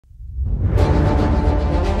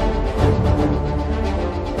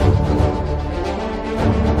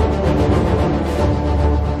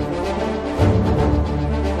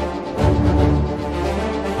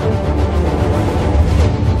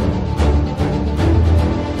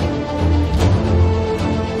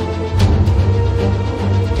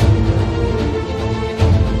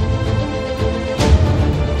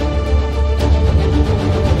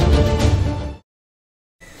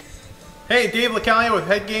Hey, Dave LaCalia with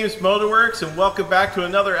HeadGames Motorworks, and welcome back to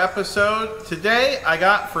another episode. Today I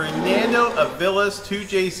got Fernando Avila's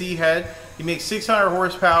 2JZ head. He makes 600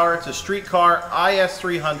 horsepower. It's a street car,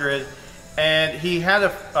 IS300, and he had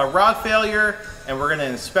a rod failure, and we're going to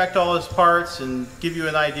inspect all his parts and give you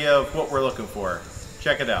an idea of what we're looking for.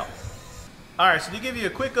 Check it out. Alright, so to give you a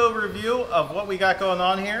quick overview of what we got going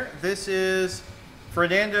on here, this is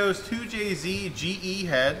Fernando's 2JZ GE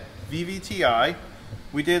head, VVTi.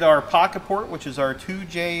 We did our pocket port, which is our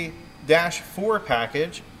 2J-4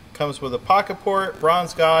 package. Comes with a pocket port,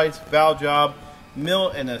 bronze guides, valve job, mill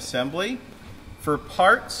and assembly. For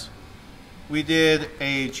parts, we did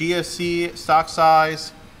a GSC stock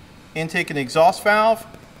size intake and exhaust valve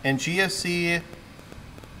and GSC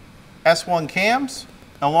S1 cams,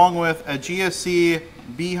 along with a GSC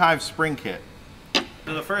beehive spring kit.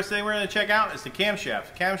 So the first thing we're going to check out is the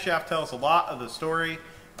camshaft. The camshaft tells a lot of the story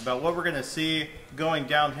about what we're going to see going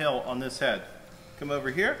downhill on this head. Come over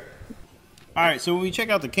here. Alright, so when we check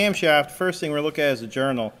out the camshaft, first thing we're looking at is a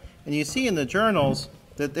journal. And you see in the journals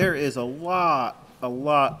that there is a lot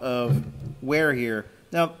of wear here.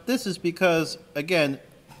 Now this is because, again,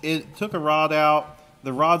 it took a rod out.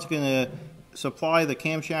 The rod's going to supply the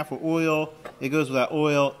camshaft with oil. It goes without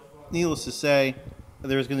oil. Needless to say,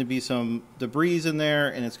 there's going to be some debris in there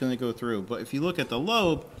and it's going to go through. But if you look at the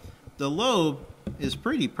lobe is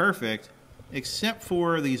pretty perfect, except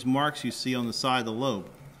for these marks you see on the side of the lobe.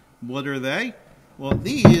 What are they? Well,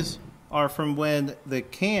 these are from when the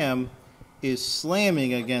cam is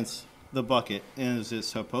slamming against the bucket. And is it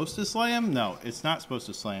supposed to slam? No, it's not supposed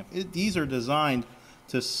to slam. These are designed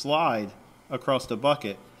to slide across the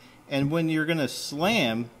bucket. And when you're going to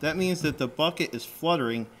slam, that means that the bucket is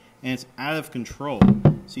fluttering and it's out of control.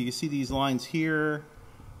 So you can see these lines here,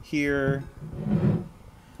 here.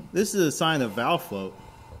 This is a sign of valve float,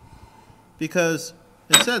 because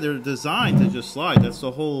instead they're designed to just slide. That's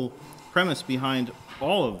the whole premise behind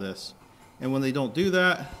all of this. And when they don't do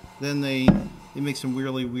that, then they make some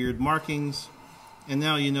really weird markings, and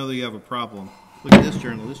now you know that you have a problem. Look at this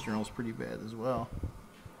journal. This journal is pretty bad as well.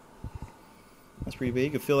 That's pretty bad. You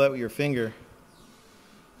can feel that with your finger.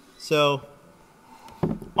 So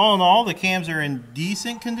all in all, the cams are in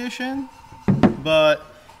decent condition, but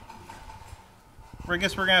I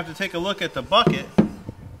guess we're going to have to take a look at the bucket.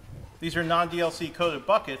 These are non-DLC coated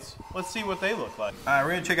buckets. Let's see what they look like. Alright,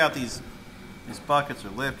 we're going to check out these buckets or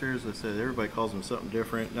lifters. I said everybody calls them something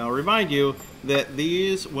different. Now, I'll remind you that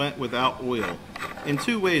these went without oil. In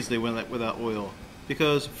two ways they went without oil.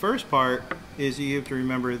 Because first part is you have to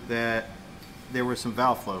remember that there was some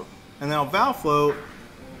valve float. And now valve float,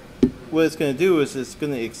 what it's going to do is it's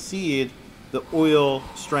going to exceed the oil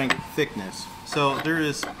strength thickness. So there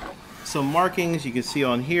is some markings you can see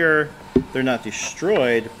on here. They're not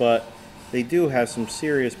destroyed, but they do have some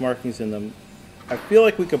serious markings in them. I feel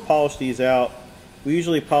like we could polish these out. We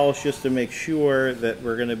usually polish just to make sure that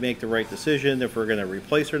we're going to make the right decision if we're going to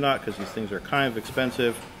replace or not, because these things are kind of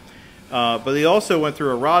expensive. But they also went through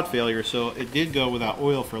a rod failure, so it did go without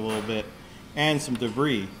oil for a little bit, and some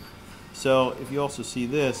debris. So if you also see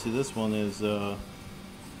this one is a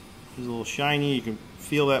little shiny. You can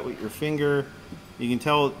feel that with your finger. You can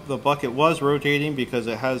tell the bucket was rotating because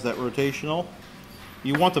it has that rotational.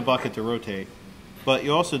 You want the bucket to rotate, but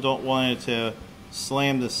you also don't want it to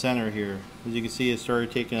slam the center here. As you can see, it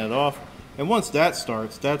started taking it off. And once that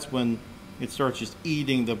starts, that's when it starts just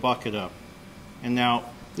eating the bucket up. And now,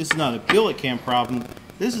 this is not a billet cam problem.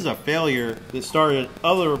 This is a failure that started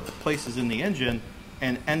other places in the engine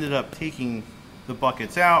and ended up taking the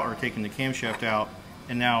buckets out or taking the camshaft out.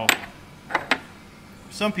 And now,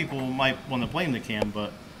 some people might want to blame the cam,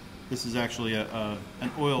 but this is actually an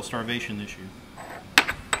oil starvation issue.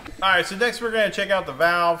 Alright, so next we're going to check out the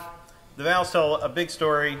valve. The valves tell a big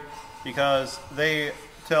story because they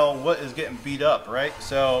tell what is getting beat up, right?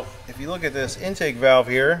 So if you look at this intake valve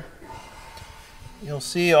here, you'll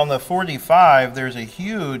see on the 45 there's a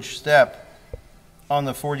huge step on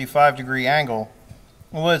the 45-degree angle.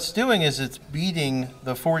 And what it's doing is it's beating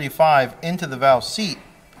the 45 into the valve seat.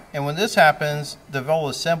 And when this happens, the valve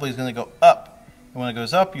assembly is going to go up. And when it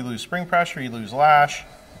goes up, you lose spring pressure, you lose lash,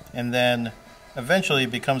 and then eventually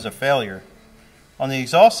it becomes a failure. On the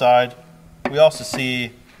exhaust side, we also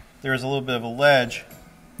see there's a little bit of a ledge.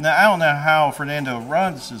 Now, I don't know how Fernando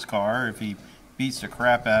runs his car, if he beats the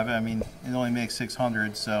crap out of it. I mean, it only makes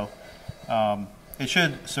 600, so it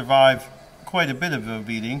should survive quite a bit of a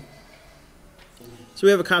beating. So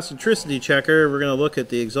we have a concentricity checker. We're going to look at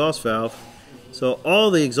the exhaust valve. So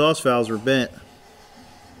all the exhaust valves were bent.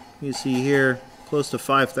 You see here, close to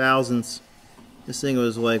 5 thousandths. This thing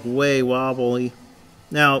was like way wobbly.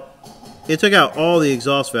 Now, it took out all the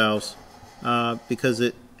exhaust valves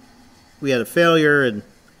because we had a failure, and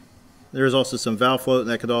there was also some valve float, and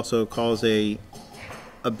that could also cause a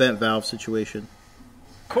bent valve situation.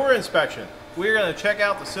 Core inspection. We're going to check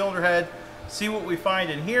out the cylinder head, see what we find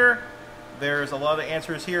in here. There's a lot of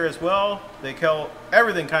answers here as well.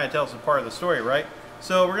 Everything kind of tells a part of the story, right?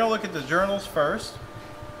 So we're going to look at the journals first.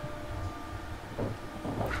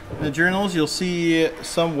 In the journals, you'll see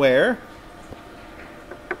some wear.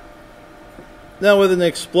 Now, with an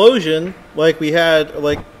explosion like we had,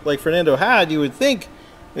 like Fernando had, you would think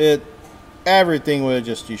everything would have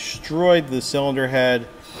just destroyed the cylinder head,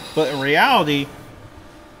 but in reality,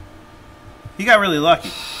 he got really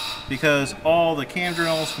lucky because all the cam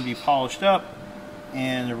journals can be polished up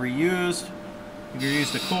and reused. You can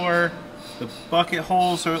reuse the core, the bucket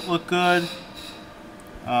holes look good.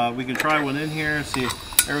 We can try one in here and see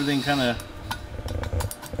if everything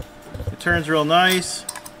it turns real nice.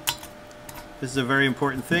 This is a very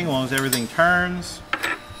important thing, as long as everything turns.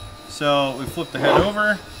 So we flip the head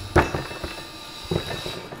over.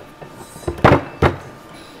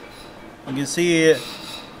 You can see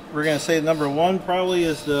we're going to say number one probably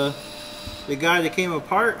is the guy that came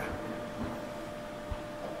apart.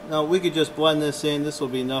 Now we could just blend this in, this will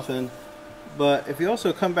be nothing. But if you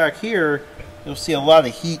also come back here, you'll see a lot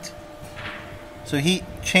of heat. So heat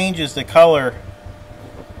changes the color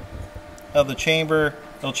of the chamber.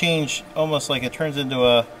 It'll change almost like it turns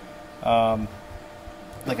into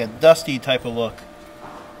like a dusty type of look.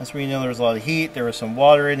 That's where you know there's a lot of heat. There was some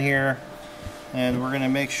water in here. And we're going to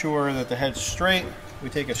make sure that the head's straight. We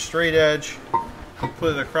take a straight edge,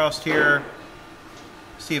 put it across here,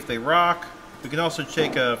 see if they rock. We can also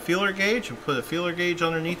take a feeler gauge and put a feeler gauge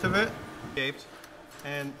underneath of it.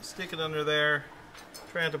 And stick it under there.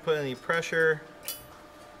 Try not to put any pressure.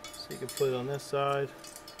 So you can put it on this side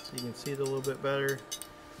so you can see it a little bit better.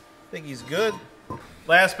 I think he's good.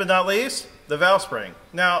 Last but not least, the valve spring.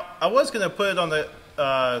 Now, I was going to put it on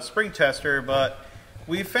the spring tester, but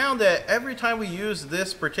we found that every time we use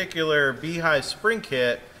this particular Beehive spring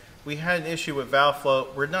kit, we had an issue with valve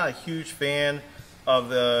float. We're not a huge fan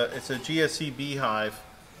of it's a GSC Beehive.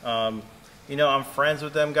 You know, I'm friends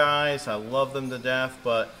with them guys. I love them to death,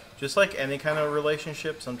 but just like any kind of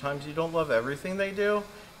relationship, sometimes you don't love everything they do,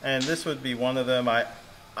 and this would be one of them.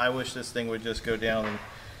 I wish this thing would just go down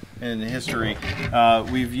in history.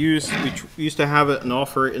 We used to have it and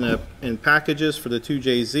offer it in packages for the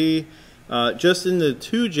 2JZ. Just in the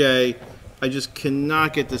 2J, I just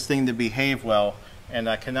cannot get this thing to behave well, and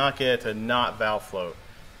I cannot get it to not valve float.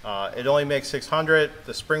 It only makes 600.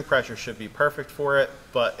 The spring pressure should be perfect for it,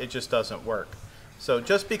 but it just doesn't work. So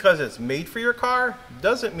just because it's made for your car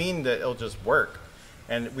doesn't mean that it'll just work.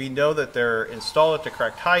 And we know that they're installed at the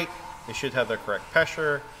correct height. They should have the correct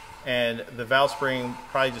pressure, and the valve spring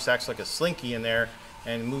probably just acts like a slinky in there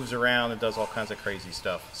and moves around and does all kinds of crazy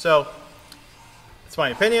stuff. So it's my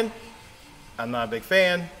opinion. I'm not a big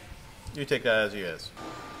fan. You take that as you is.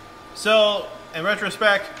 So in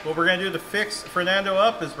retrospect, what we're going to do to fix Fernando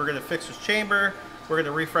up is we're going to fix his chamber. We're going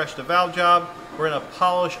to refresh the valve job. We're going to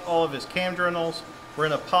polish all of his cam journals. We're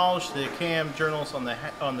going to polish the cam journals on the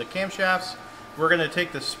camshafts. We're going to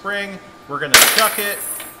take the spring. We're going to chuck it.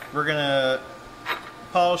 We're going to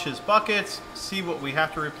polish his buckets, see what we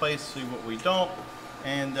have to replace, see what we don't,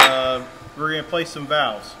 and we're going to place some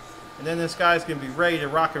valves. And then this guy's going to be ready to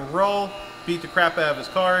rock and roll, beat the crap out of his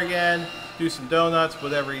car again, do some donuts,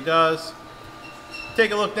 whatever he does.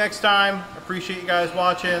 Take a look next time. Appreciate you guys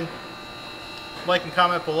watching. Like and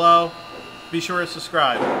comment below. Be sure to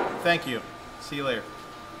subscribe. Thank you. See you later.